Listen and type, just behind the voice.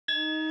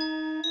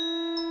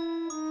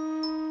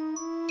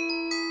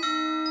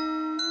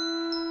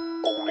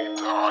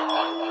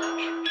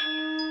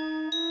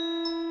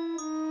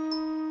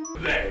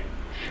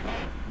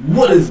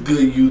What is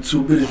good,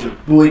 YouTube? It is your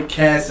boy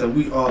Cass, and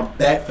we are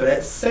back for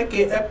that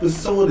second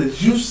episode.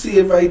 As you see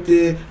it right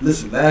there.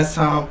 Listen, last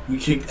time we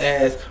kicked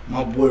ass,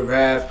 my boy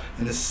Rav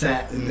in the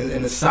size. And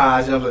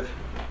I'm like,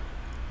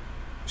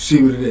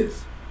 see what it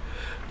is.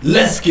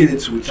 Let's get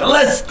into it, y'all.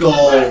 Let's go.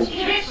 Let's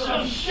kick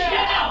some shit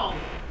out.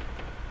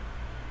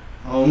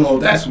 I don't know.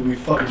 That's what we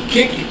fucking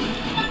kicking.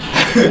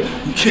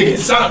 We kicking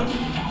something.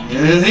 You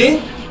know what I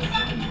mean?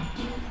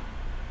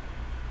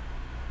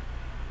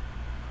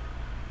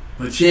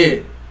 But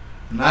yeah.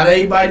 Not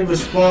everybody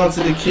responds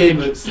to the kid,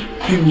 but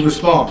people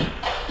respond.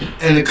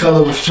 And the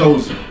color was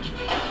chosen.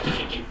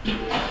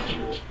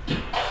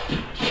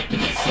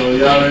 So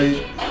y'all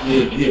ready?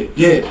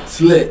 Yeah, it's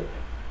lit.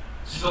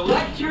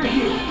 Select your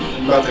hue.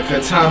 I'm about to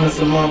katana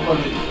some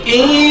motherfucking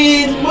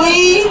ends,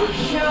 boy.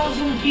 Shells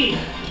and gear.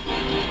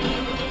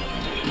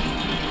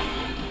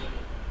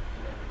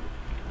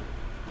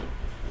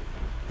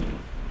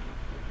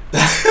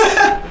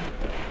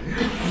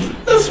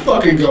 Let's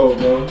fucking go,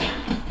 bro.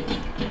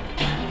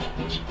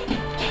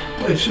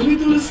 Wait, should we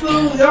do this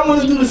slow? Y'all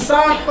want to do the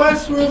side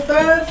quest real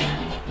fast?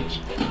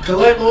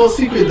 Collect all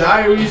secret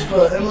diaries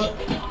for Emma.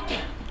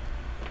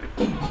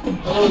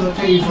 Oh,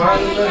 can you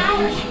find the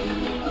diaries?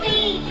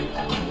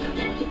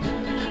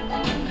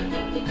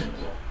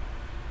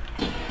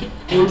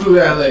 We'll do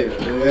that later.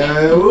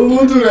 Yeah,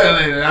 we'll do that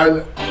later.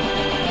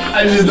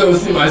 I just don't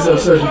see myself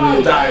searching for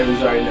the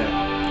diaries right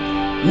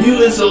now.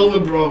 Mutants over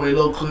Broadway,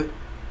 low quick.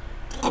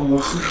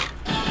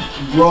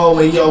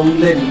 Broadway, yo, we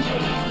lit it.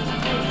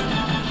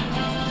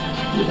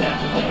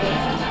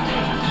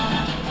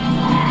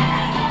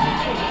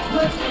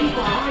 Let's keep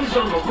our eyes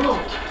on the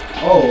road.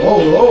 Oh,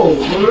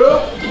 what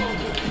up?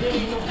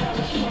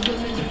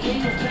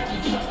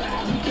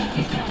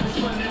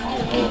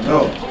 Oh no.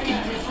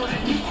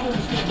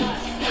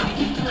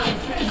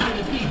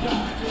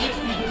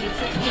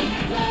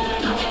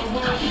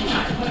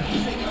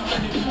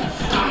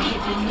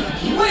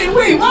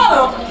 Wait, what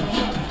up?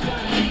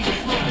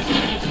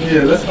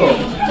 Yeah, let's go.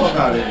 Fuck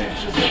out of here.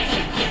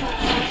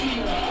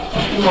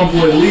 My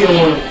boy Leo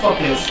on the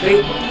fucking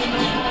escape.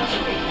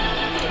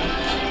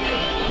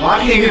 Well, I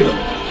can't get them.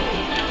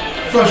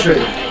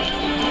 Frustrating.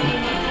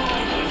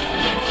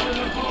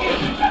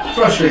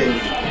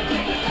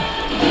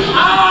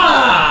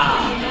 Ah!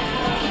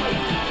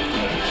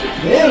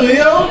 Yeah,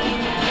 Leo.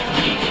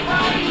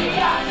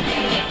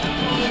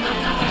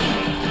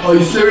 Oh,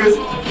 you serious?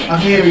 I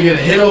can't even get a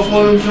hit off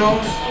one of them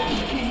drones?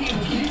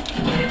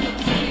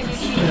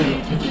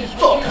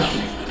 Fuck.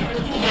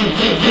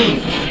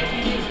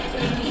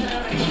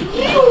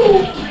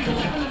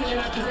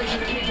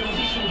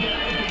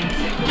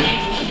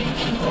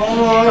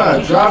 Oh, I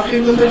drop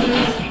kick the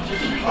bitches.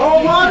 Oh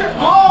my god.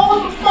 Oh,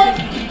 what the fuck?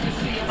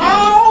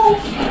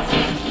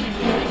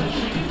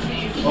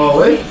 Oh,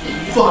 they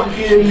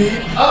fucking me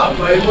up,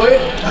 boy.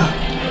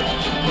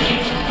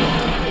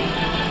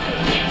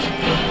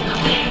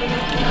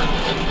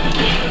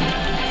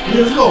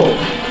 Let's go.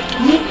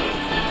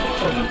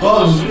 Fucking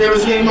bugs is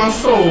irritating my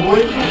soul,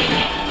 boy.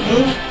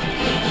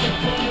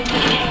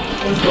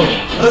 Let's go.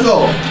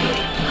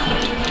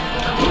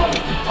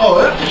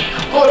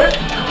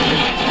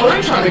 Oh, they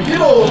trying to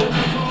get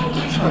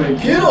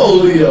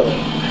old Leo.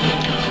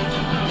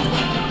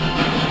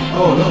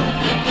 Oh no.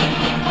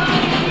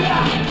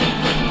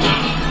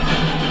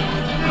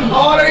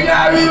 Oh, they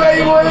got me,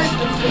 baby boy.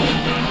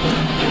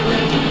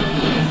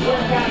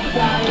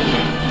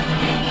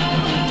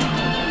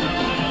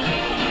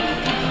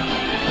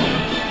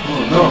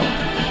 Oh no.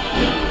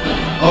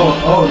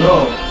 Oh no.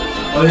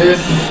 Oh,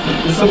 this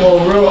is some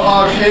old real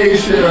arcade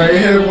shit right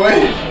here,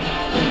 boy.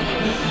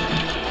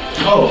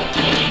 Oh.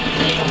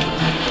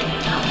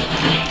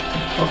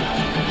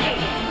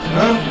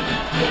 Huh?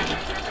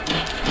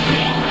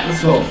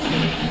 Let's go.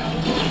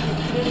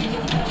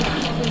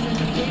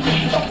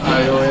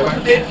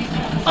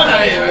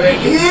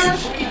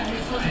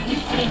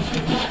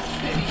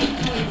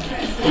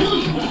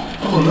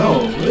 Oh no.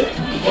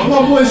 Why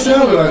my boy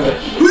sounded like that?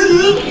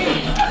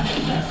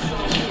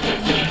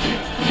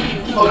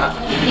 Hold on.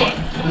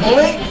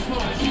 Boy.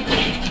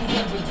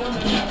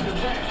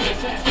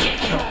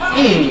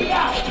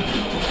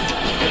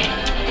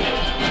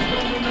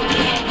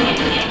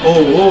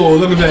 Oh,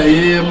 look at that.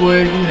 Yeah,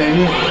 boy.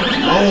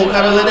 Oh,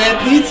 gotta let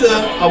that pizza.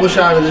 I wish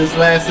I would have just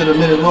lasted a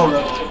minute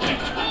longer.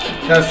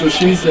 That's what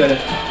she said.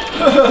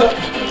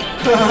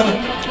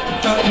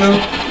 No.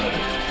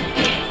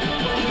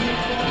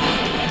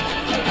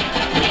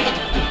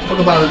 Talk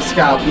about the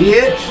scout,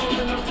 bitch.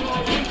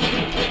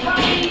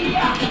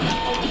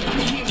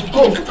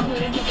 Oh, get the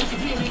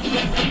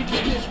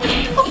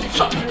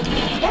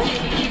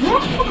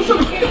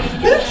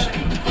bitch.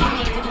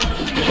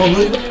 Oh,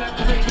 look.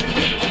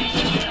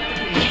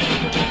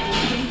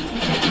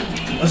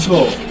 Let's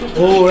go.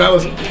 Oh, that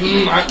was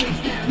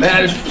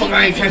mad as fuck.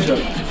 I ain't catch up.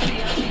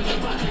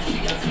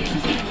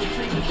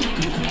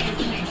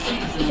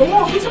 Come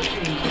on, pizza.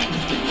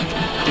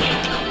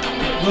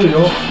 There you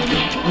go.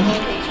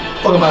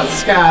 Fuck about the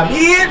sky,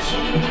 bitch.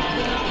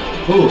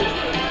 Ooh.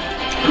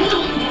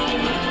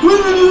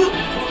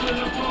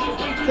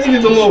 They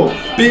get the little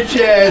bitch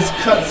ass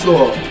cuts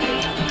off.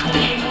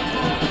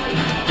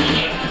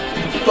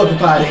 Fuck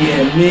up out of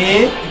here,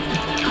 man.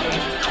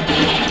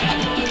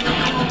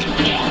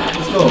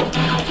 Let's go.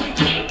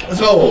 Let's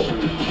go.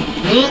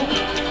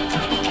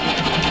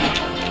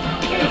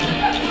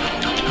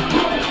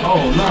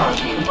 Oh, nah.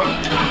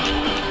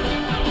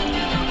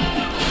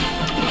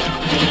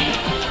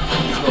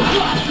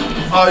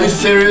 Oh, are you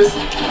serious?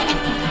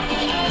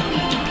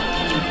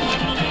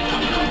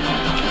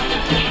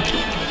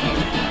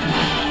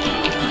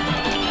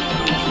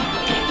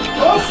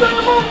 Oh,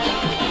 Simon!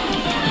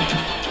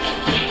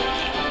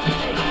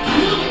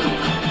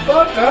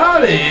 Fuck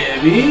out of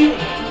here, B.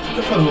 Get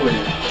the fuck away.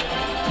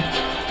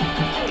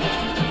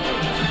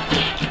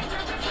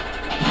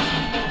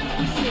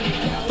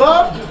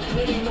 Fuck!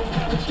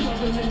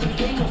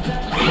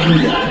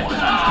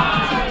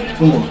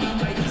 Come on.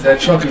 That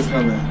truck is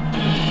coming.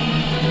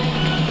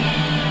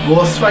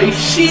 Boss fight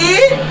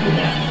shit!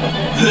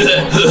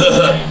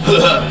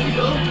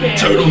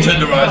 Turtle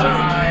tenderizer.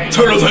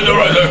 Turtle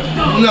tenderizer.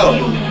 No.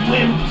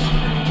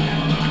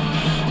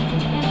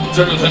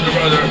 Turtle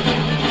tenderizer.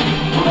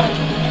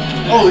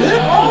 Oh yeah?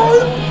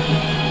 Oh.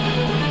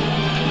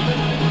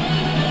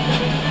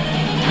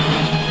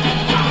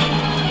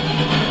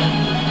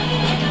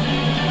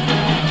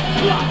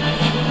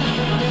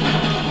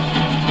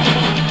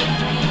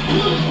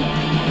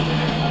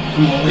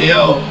 Come on,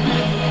 Leo.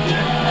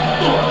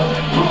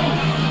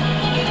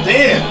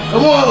 Damn,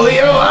 come on,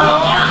 Leo.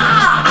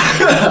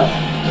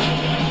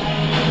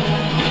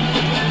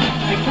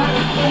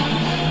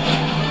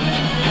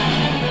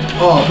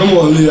 Oh, come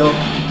on, Leo.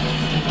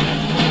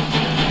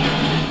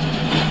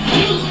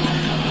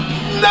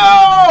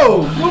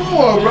 No! Come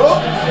on, bro.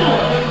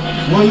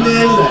 One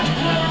man left.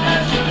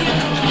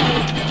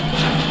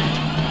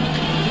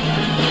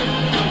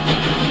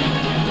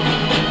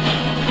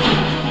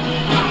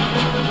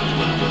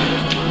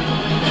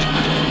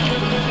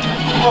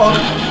 Oh.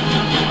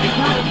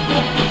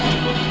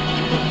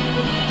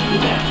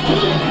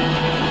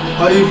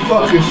 Are you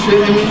fucking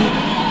shitting me?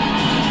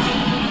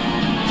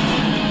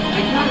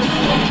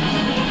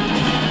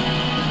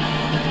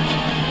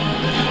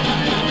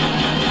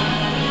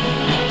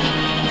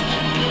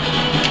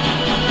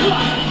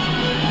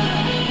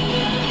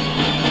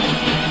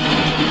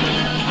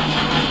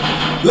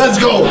 Let's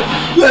go!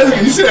 Let's go!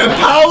 You see that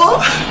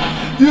power?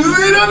 You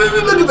see that?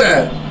 Look at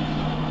that!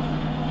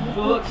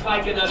 Looks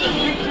like another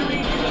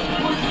victory.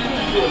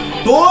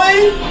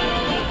 Boy!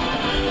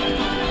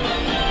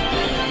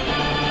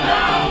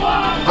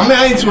 I mean,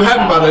 I ain't too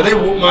happy about that. They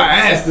whooped my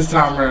ass this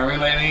time around.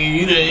 I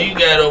mean, like, you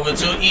got over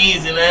too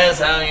easy, and that's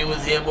how you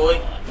was here, boy.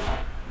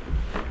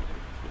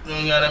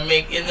 You gotta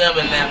make it up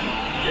now.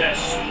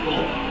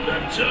 Destroy the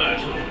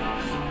turtles.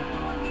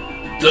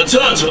 The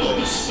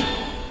turtles!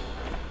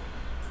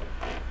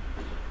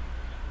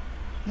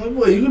 My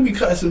boy, you could be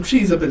cutting some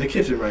cheese up in the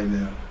kitchen right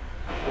now.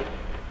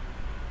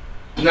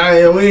 Nah,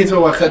 yeah, we ain't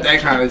talking about cut that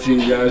kind of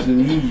cheese, guys.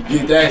 And you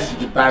get that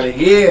shit up out of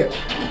here.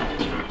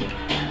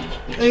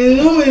 Ain't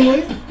no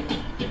way.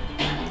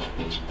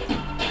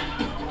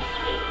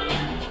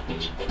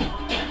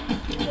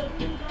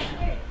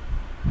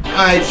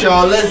 Alright,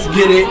 y'all, let's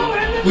get it.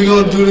 We're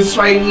gonna do this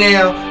right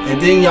now, and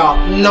then y'all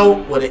know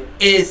what it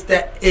is.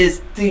 That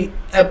is the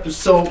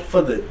episode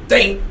for the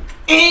day.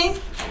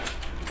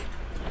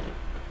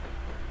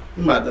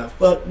 I'm about to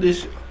fuck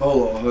this shit.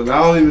 Hold on,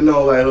 I don't even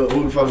know like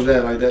who the fuck is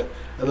that like that.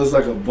 It looks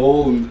like a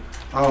bowl and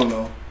I don't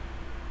know.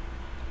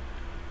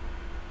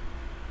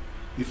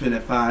 You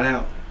finna find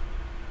out.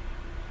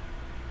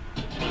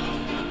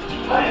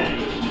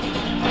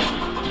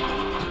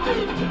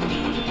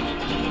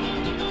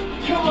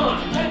 Come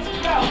on, let's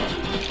go.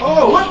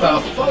 Oh, what the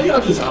fuck?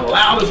 Y'all just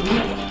allowed us.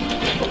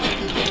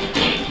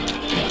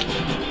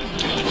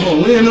 Oh,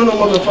 we ain't no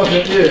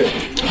motherfucking here.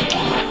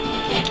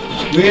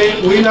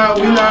 We not,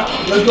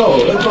 let's go.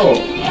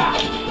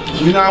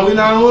 We not on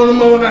the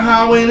motherfucking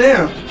highway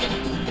now.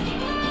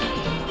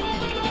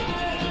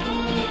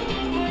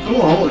 Come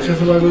on, I want to catch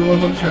somebody with one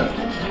from the trap.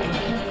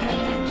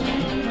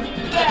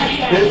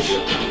 Bitch.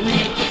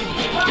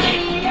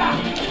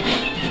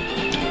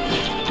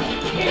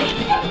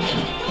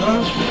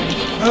 Huh?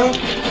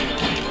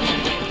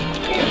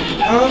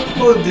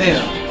 Oh,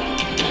 damn.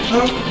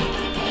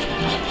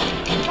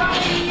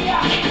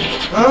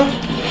 Huh?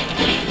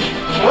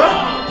 What?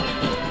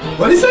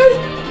 What'd he say?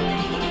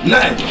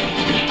 Nothing.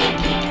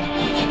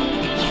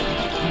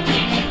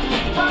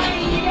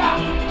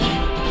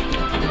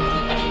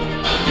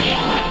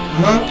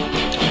 Huh?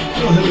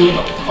 Don't hit me with a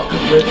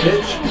fucking red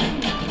bitch.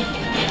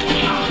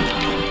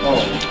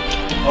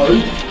 Oh,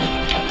 you?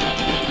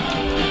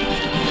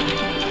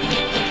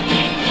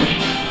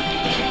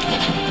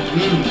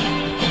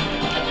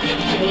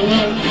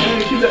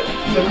 Keep that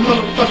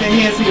motherfucking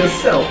hands to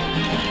yourself,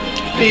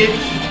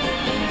 bitch.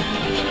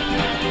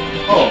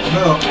 Oh,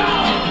 no.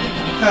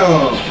 Hell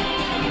no.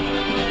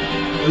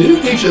 Well, you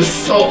eat your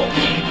salt.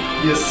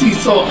 Your sea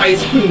salt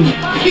ice cream,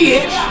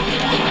 bitch.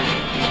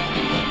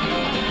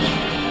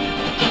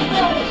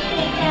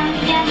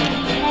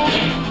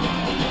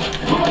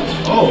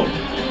 Oh.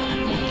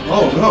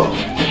 Oh, no.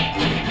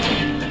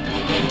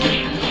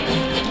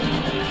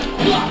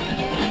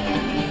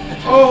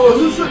 Oh,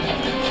 is this it?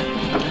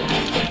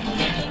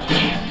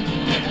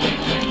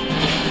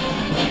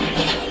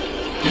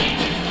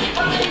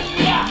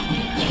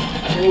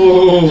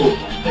 Whoa.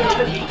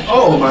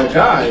 Oh my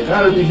God, you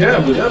gotta be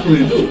careful,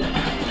 definitely do.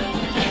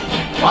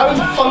 Why does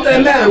the fuck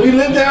that matter? We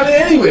live down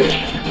there anyway.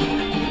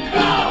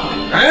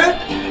 Huh?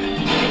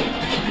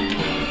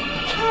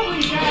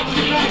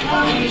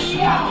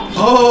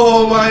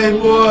 Oh my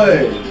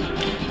boy.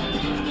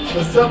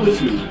 What's up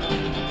with you?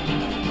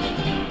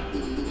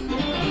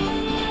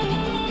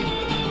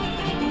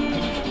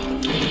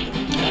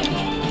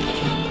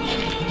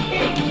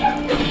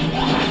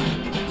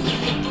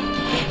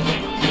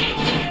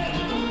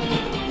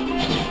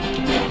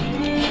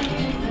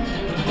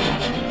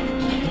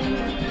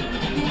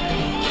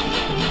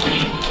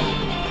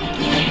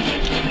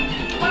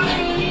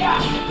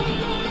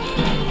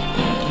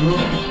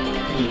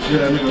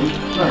 Yeah, nigga,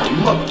 not a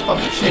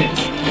motherfucking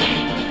chance.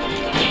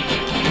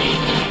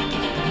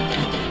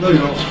 No, you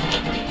don't.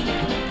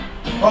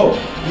 Oh,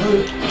 no.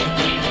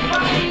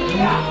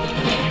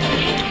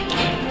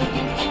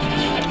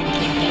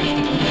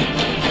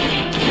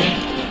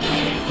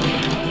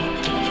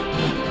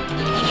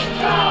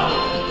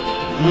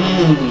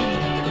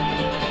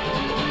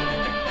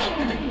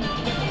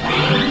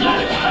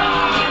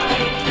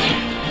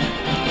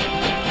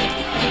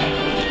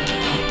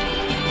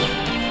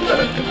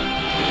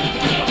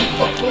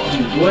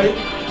 Boy.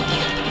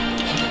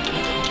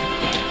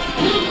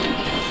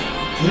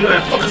 You know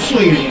that fucking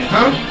swing again,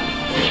 huh?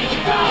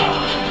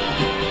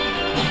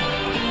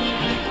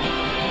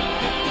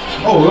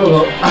 Oh,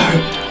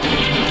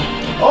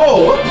 oh,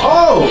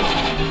 oh.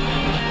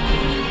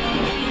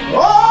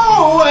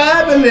 Oh, what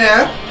happened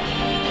there?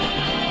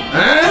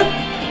 Huh?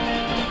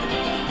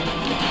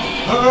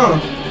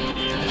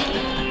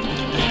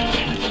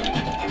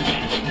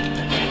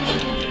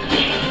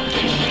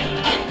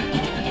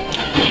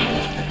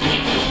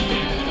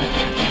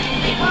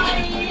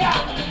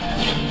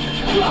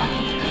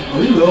 Oh,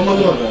 you little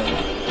motherfucker.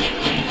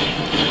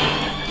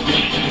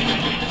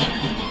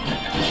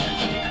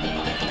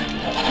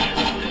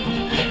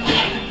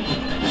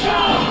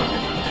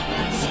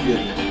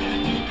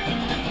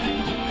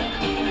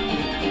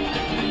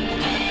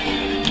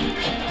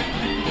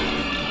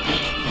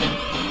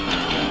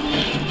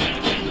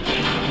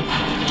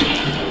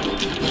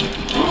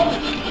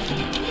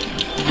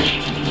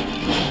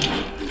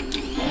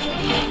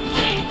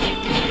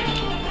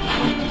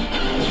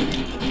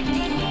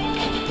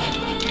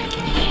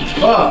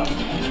 Fuck.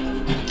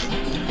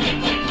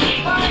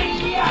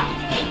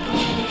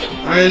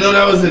 I didn't know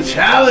that was a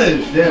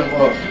challenge. Damn,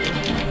 fuck.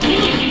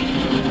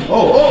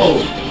 Oh, oh.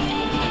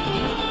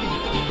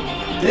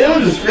 Damn,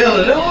 I'm just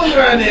failing. That one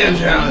goddamn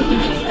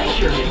challenge.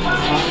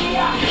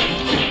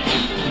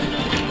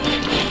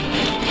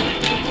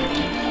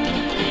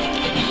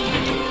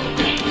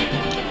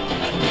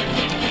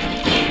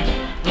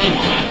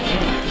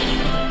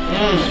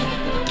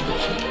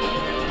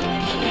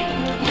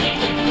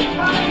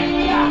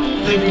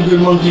 Thank you,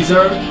 good monkey,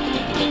 sir.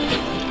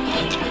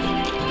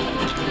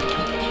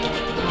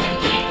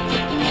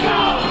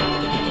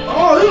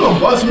 Oh, you gonna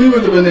bust me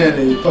with a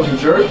banana, you fucking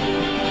jerk.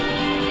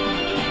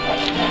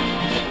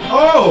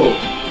 Oh!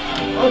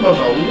 I'm about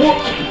to whoop.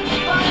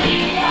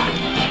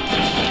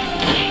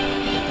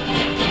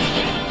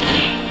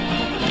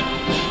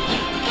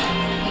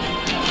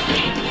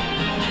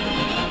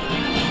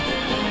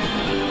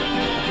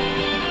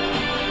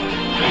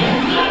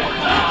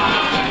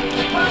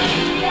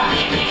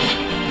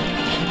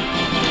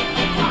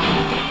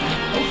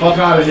 Fuck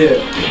out of here.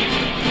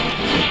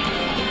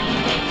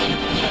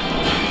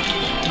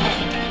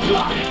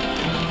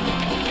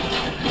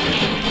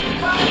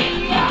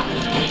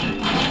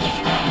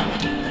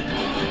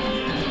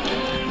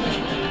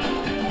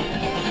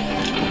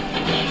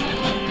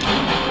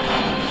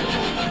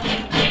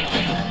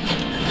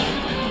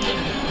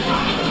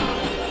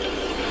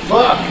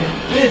 Fucking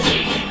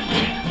bitches.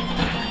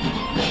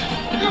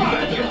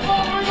 God, you're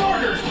following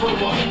orders for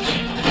once.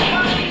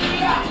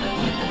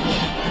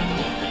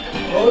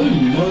 Oh, you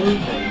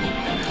motherfucker.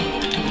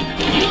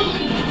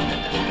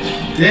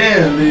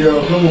 Damn, Leo,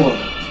 come on.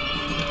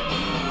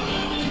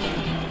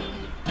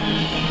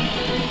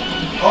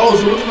 Oh,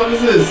 so what the fuck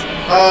is this?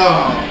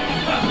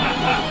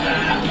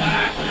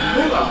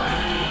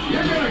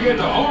 You're gonna get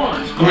the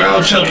horns.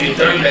 Ground chunky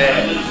third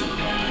ass.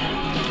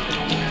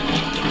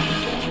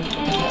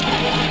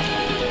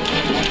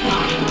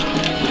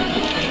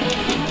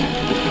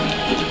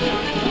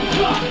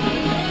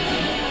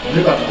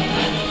 They about to.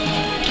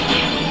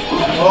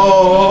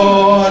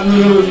 Oh, I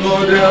knew it was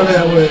going down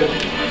that way.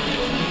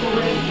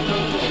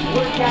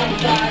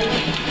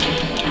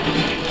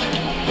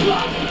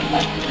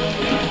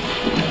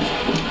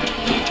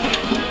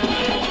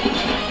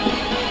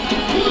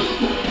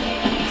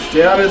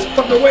 Stay out of his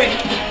fucking way.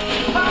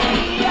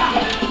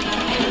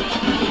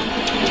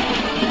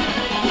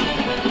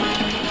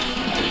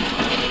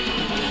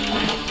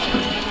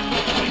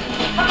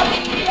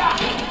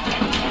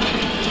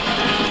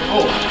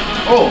 Oh,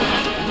 oh,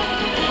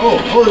 oh,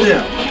 hold it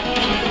down.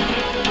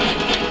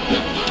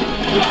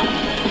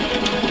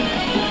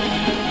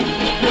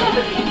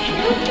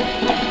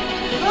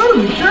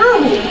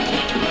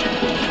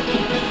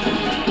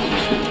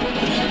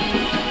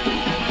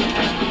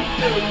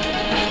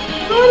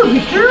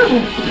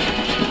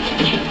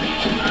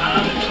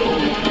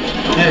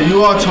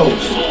 You are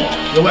toast.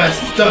 Your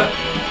ass is done.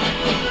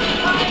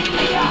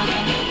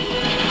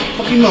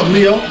 Fuck him up,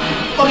 Leo.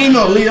 Fuck him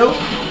up, Leo.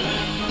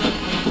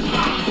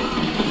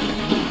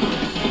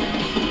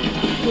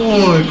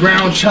 Oh,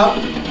 ground chop.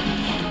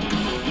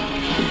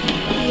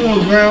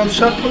 Oh, ground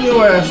chop. Put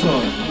your ass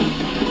on.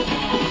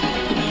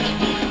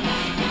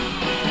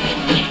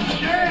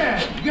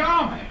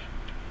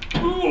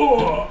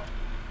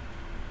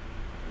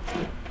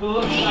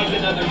 Looks like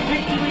another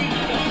victory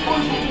for the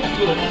force of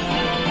good.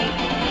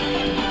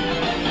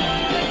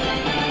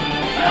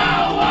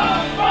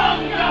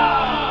 Cowabunga!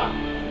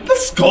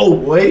 Let's go,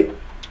 boy.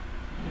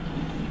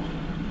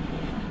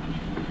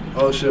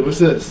 Oh shit, what's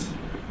this?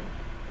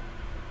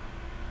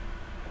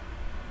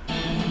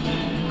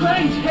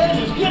 Grind's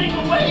head is getting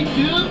away,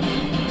 dude!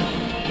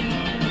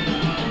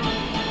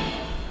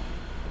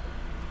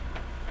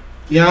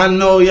 Yeah, I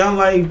know y'all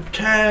like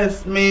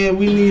cast, man.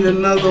 We need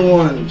another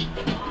one.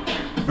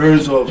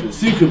 Burns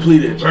office. You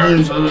completed.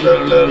 Burns. Blah,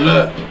 blah, blah,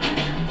 blah.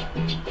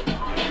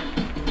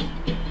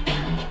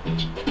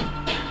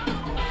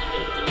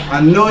 I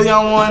know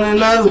y'all want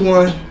another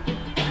one,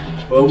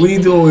 but we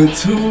doing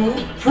 2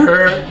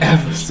 per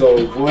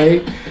episode,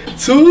 boy.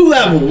 2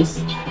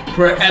 levels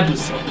per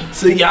episode.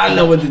 So y'all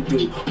know what to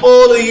do.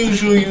 All the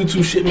usual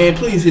YouTube shit, man.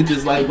 Please hit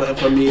this like button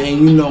for me,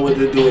 and you know what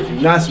to do. If you're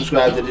not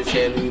subscribed to the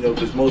channel, you know,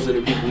 because most of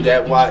the people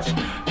that watch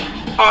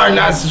are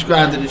not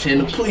subscribed to the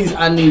channel. Please,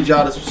 I need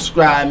y'all to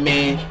subscribe,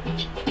 man.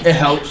 It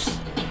helps,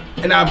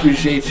 and I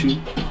appreciate you. You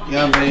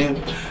know what I'm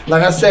saying?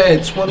 Like I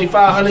said,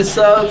 2,500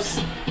 subs,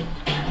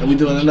 and we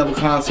doing another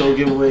console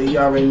giveaway. You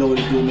already know what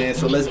to do, man.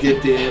 So let's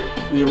get there.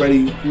 We already,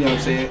 you know what I'm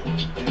saying,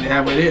 and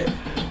halfway there.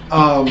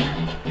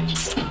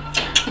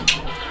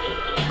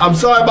 I'm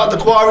sorry about the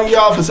quarry,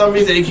 y'all. For some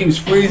reason, it keeps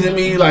freezing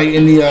me, like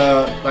in the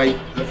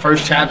the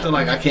first chapter.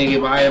 Like I can't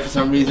get by it for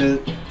some reason.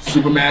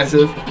 Super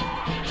massive.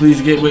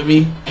 Please get with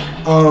me.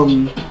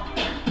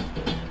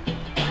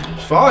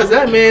 As far as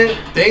that, man,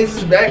 things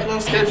is back on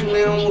schedule,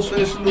 man. Almost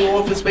finished the new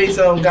Office Space.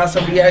 Got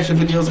some reaction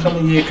videos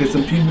coming here because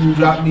some people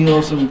dropped me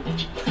off some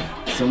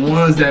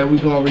ones that we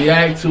gonna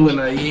react to, and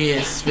yeah,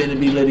 it's finna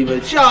be litty.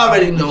 But y'all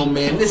already know,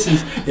 man. This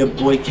is your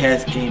boy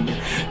Cass Gaming,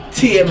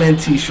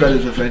 TMNT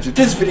Shredder's Adventure.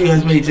 This video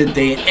has made your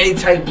day in any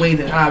type way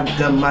that I've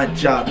done my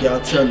job, y'all.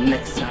 Till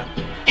next time.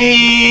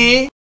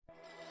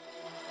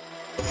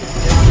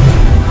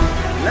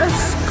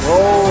 Let's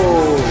go.